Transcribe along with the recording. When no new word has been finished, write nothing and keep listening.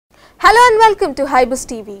Hello and welcome to HyBiz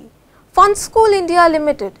Tv. Funskool India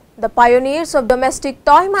Limited, the pioneers of domestic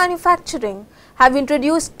toy manufacturing, have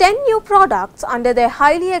introduced 10 new products under their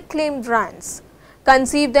highly acclaimed brands.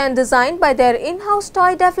 Conceived and designed by their in-house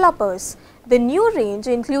toy developers, the new range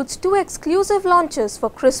includes 2 exclusive launches for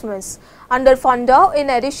Christmas under Funskool in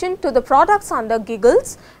addition to the products under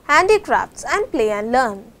Giggles, Handicrafts and Play and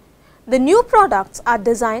Learn. The new products are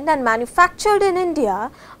designed and manufactured in India,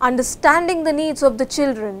 understanding the needs of the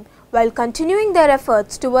children, while continuing their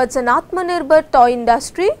efforts towards an Atmanirbhar toy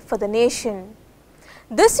industry for the nation.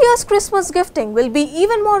 This year's Christmas gifting will be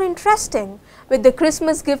even more interesting with the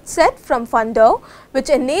Christmas gift set from Funskool, which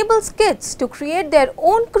enables kids to create their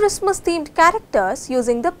own Christmas themed characters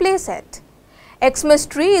using the playset. Xmas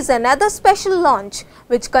Tree is another special launch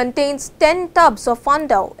which contains 10 tubs of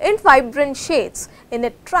Funskool in vibrant shades in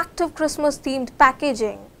attractive Christmas themed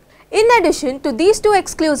packaging. In addition to these 2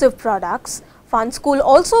 exclusive products, Funskool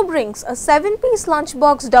also brings a 7-piece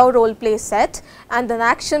lunchbox dough role play set and an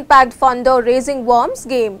action-packed Funskool Raising Worms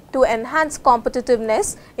game to enhance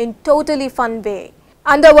competitiveness in totally fun way.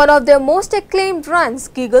 Under one of their most acclaimed brands,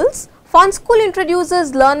 Giggles, Funskool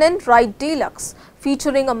introduces Learn and Write Deluxe,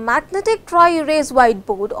 featuring a magnetic dry erase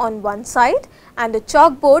whiteboard on one side and a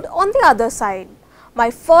chalkboard on the other side. My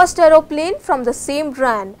first aeroplane from the same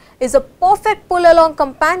brand is a perfect pull-along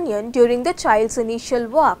companion during the child's initial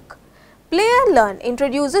walk. Play and Learn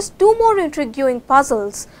introduces 2 more intriguing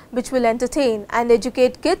puzzles which will entertain and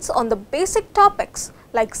educate kids on the basic topics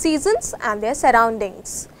like seasons and their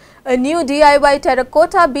surroundings. A new DIY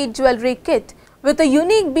terracotta bead jewelry kit with a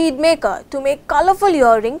unique bead maker to make colorful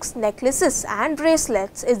earrings, necklaces and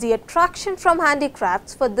bracelets is the attraction from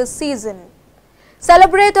Handicrafts for this season.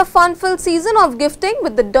 Celebrate a fun-filled season of gifting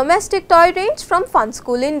with the domestic toy range from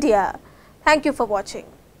Funskool India. Thank you for watching.